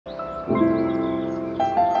Hey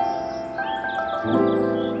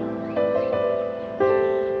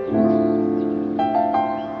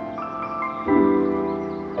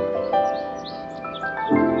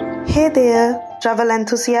there, travel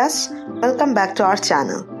enthusiasts, welcome back to our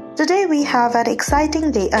channel. Today we have an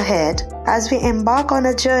exciting day ahead as we embark on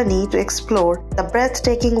a journey to explore the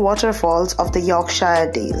breathtaking waterfalls of the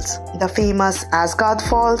Yorkshire Dales. The famous Aysgarth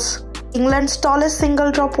Falls, England's tallest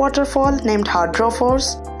single-drop waterfall named Hardraw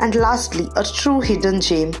Force, and lastly a true hidden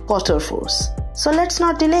gem, Cotter Force. So let's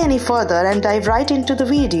not delay any further and dive right into the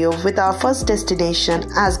video with our first destination,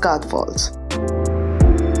 Aysgarth Falls.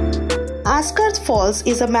 Aysgarth Falls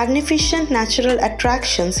is a magnificent natural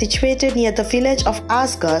attraction situated near the village of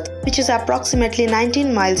Aysgarth, which is approximately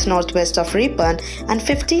 19 miles northwest of Ripon and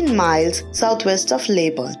 15 miles southwest of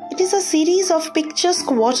Leyburn. It is a series of picturesque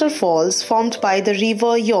waterfalls formed by the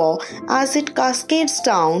River Yore as it cascades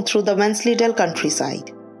down through the Nestled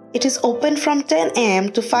countryside. It is open from 10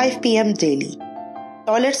 am to 5 pm daily.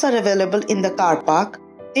 Toilets are available in the car park.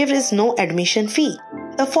 There is no admission fee.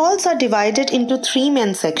 The falls are divided into three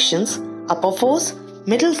main sections: Upper Force,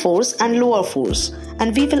 Middle Force and Lower Force,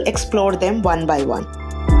 and we will explore them one by one.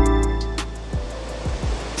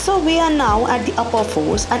 So we are now at the Upper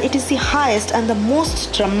Force, and it is the highest and the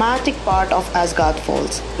most dramatic part of Aysgarth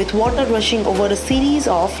Falls, with water rushing over a series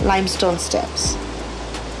of limestone steps.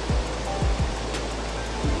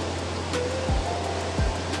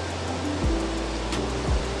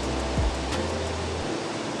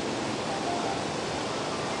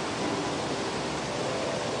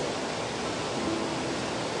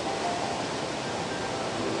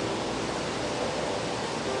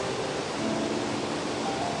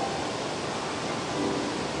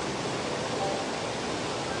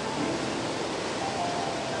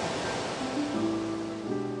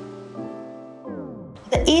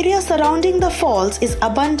 The area surrounding the falls is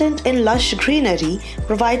abundant in lush greenery,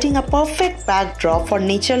 providing a perfect backdrop for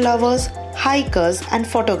nature lovers, hikers, and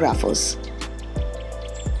photographers.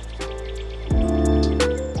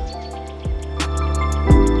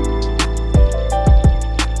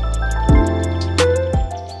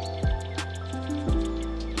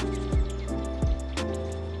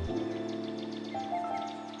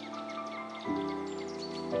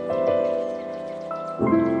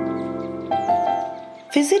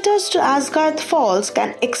 Visitors to Aysgarth Falls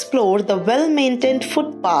can explore the well-maintained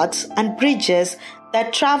footpaths and bridges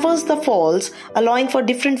that traverse the falls, allowing for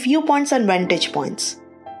different viewpoints and vantage points.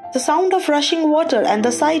 The sound of rushing water and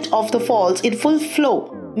the sight of the falls in full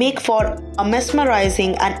flow make for a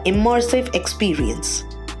mesmerizing and immersive experience.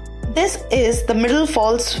 This is the Middle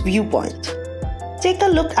Falls viewpoint. Take a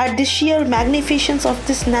look at the sheer magnificence of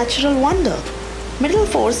this natural wonder. Middle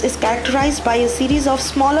Force is characterized by a series of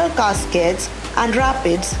smaller cascades and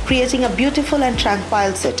rapids, creating a beautiful and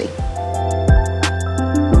tranquil setting.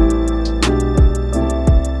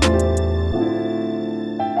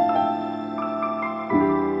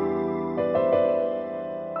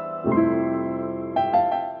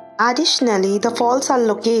 Additionally, the falls are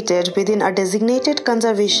located within a designated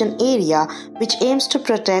conservation area which aims to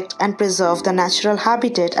protect and preserve the natural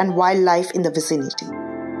habitat and wildlife in the vicinity.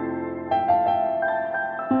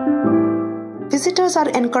 Visitors are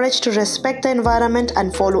encouraged to respect the environment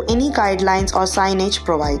and follow any guidelines or signage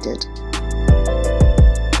provided.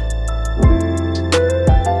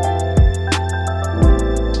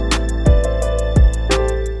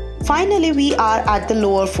 Finally, we are at the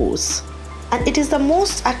Lower Force, and it is the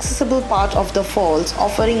most accessible part of the falls,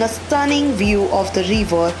 offering a stunning view of the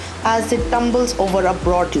river as it tumbles over a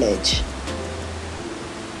broad ledge.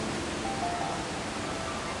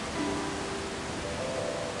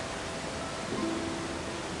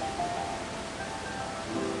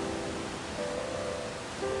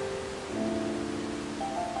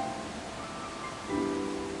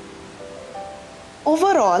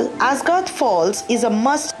 Overall, Aysgarth Falls is a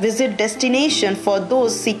must-visit destination for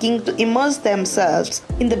those seeking to immerse themselves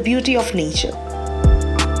in the beauty of nature.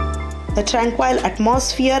 The tranquil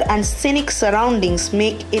atmosphere and scenic surroundings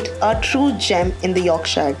make it a true gem in the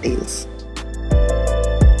Yorkshire Dales.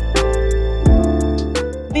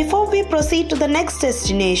 Before we proceed to the next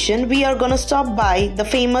destination, we are going to stop by the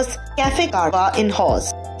famous Cafe Carva in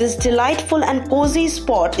Hawes. This delightful and cozy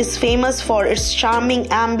spot is famous for its charming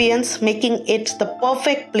ambience, making it the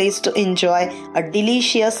perfect place to enjoy a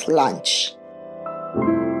delicious lunch.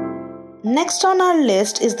 Next on our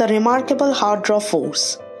list is the remarkable Hardraw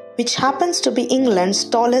Force, which happens to be England's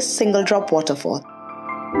tallest single-drop waterfall.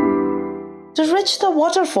 To reach the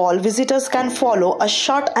waterfall, visitors can follow a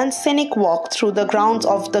short and scenic walk through the grounds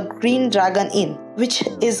of the Green Dragon Inn, which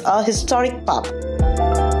is a historic pub.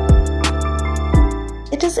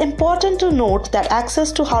 It is important to note that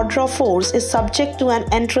access to Hardraw Force is subject to an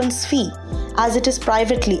entrance fee, as it is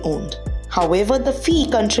privately owned. However, the fee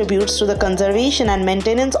contributes to the conservation and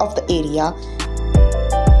maintenance of the area.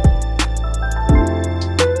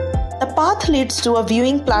 The path leads to a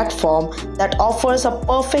viewing platform that offers a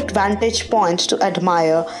perfect vantage point to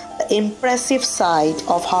admire the impressive sight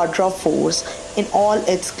of Hardraw Force in all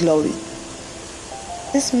its glory.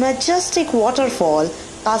 This majestic waterfall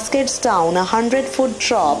cascades down a 100-foot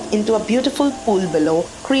drop into a beautiful pool below,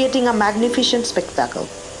 creating a magnificent spectacle.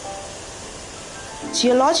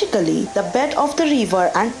 Geologically, the bed of the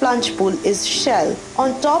river and plunge pool is shell.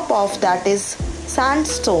 On top of that is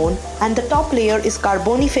sandstone, and the top layer is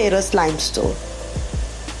Carboniferous limestone.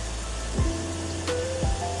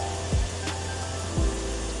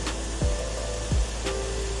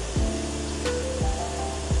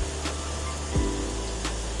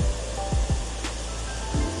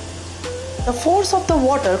 The force of the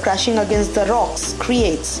water crashing against the rocks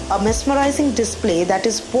creates a mesmerizing display that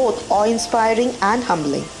is both awe-inspiring and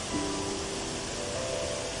humbling.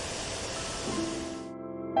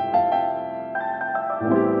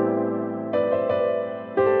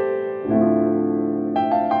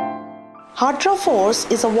 Hardraw Force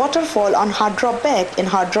is a waterfall on Hardraw Beck in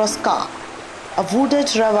Hardraw Scar, a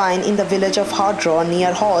wooded ravine in the village of Hardraw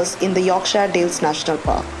near Hawes in the Yorkshire Dales National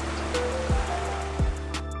Park.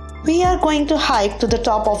 We are going to hike to the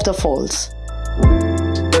top of the falls.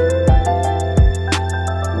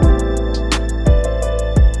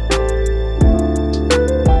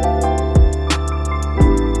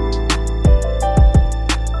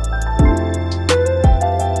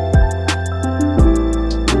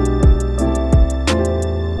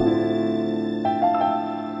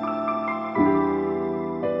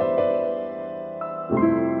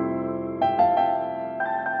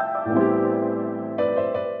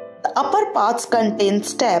 Upper paths contain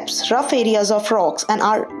steps, rough areas of rocks, and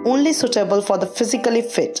are only suitable for the physically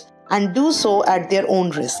fit, and do so at their own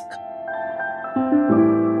risk.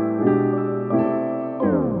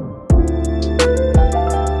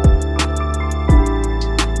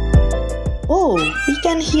 Oh, we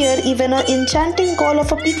can hear even an enchanting call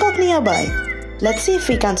of a peacock nearby. Let's see if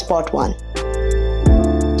we can spot one.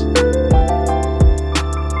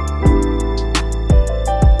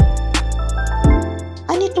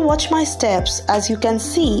 Watch my steps. As you can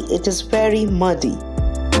see, it is very muddy.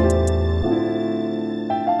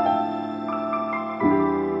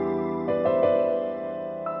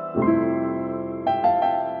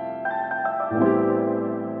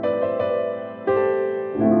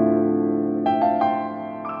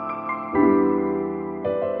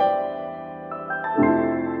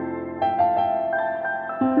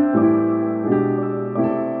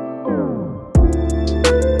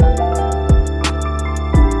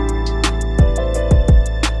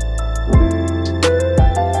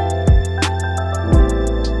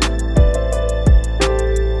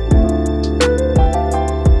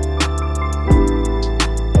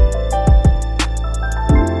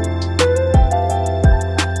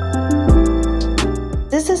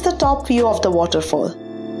 This is the top view of the waterfall.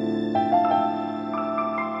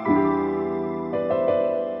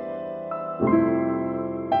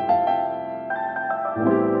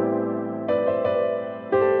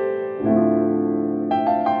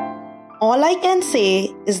 All I can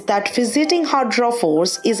say is that visiting Hardraw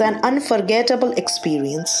Force is an unforgettable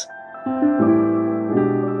experience.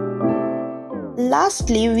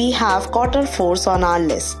 Lastly, we have Cotter Force on our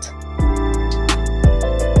list.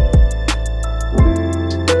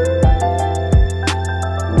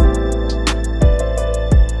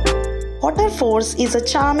 Cotter Force is a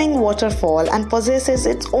charming waterfall and possesses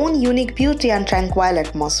its own unique beauty and tranquil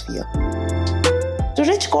atmosphere. To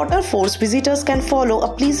reach Cotter Force, visitors can follow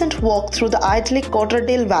a pleasant walk through the idyllic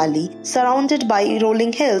Cotterdale Valley, surrounded by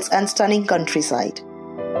rolling hills and stunning countryside.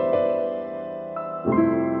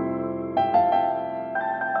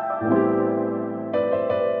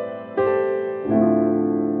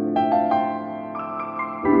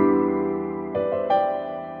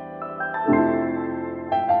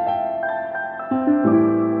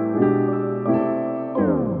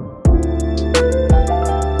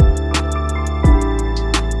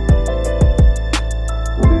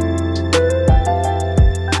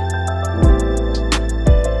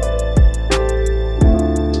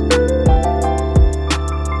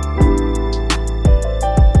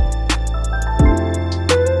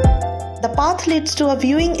 Leads to a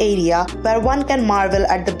viewing area where one can marvel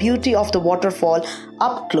at the beauty of the waterfall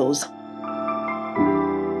up close.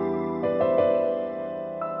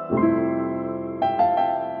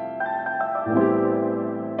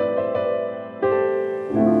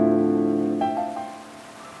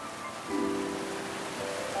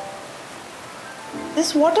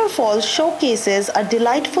 This waterfall showcases a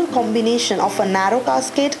delightful combination of a narrow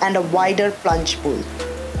cascade and a wider plunge pool.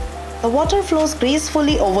 The water flows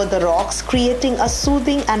gracefully over the rocks, creating a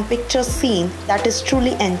soothing and picturesque scene that is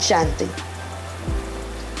truly enchanting.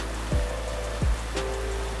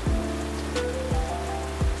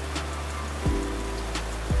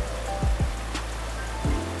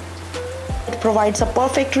 It provides a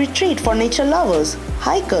perfect retreat for nature lovers,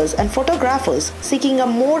 hikers, and photographers seeking a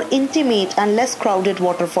more intimate and less crowded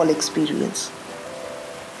waterfall experience.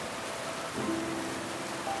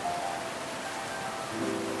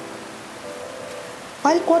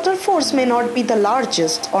 While Cotter Force may not be the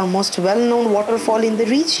largest or most well-known waterfall in the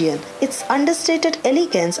region, its understated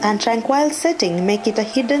elegance and tranquil setting make it a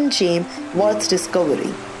hidden gem worth discovery.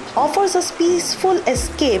 It offers a peaceful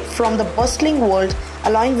escape from the bustling world,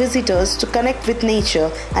 allowing visitors to connect with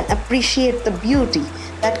nature and appreciate the beauty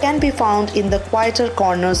that can be found in the quieter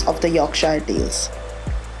corners of the Yorkshire Dales.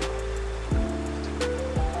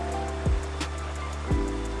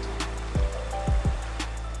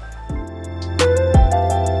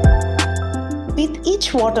 With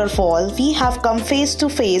each waterfall, we have come face to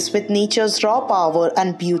face with nature's raw power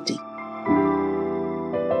and beauty.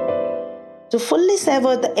 To fully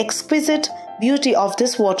savor the exquisite beauty of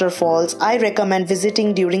these waterfalls, I recommend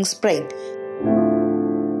visiting during spring.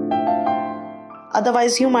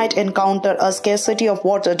 Otherwise, you might encounter a scarcity of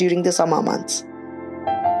water during the summer months.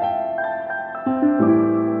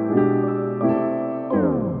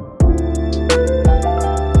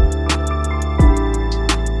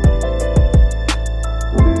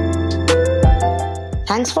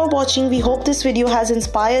 Thanks for watching. We hope this video has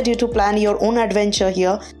inspired you to plan your own adventure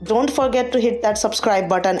here. Don't forget to hit that subscribe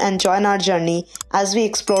button and join our journey as we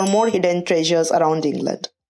explore more hidden treasures around England.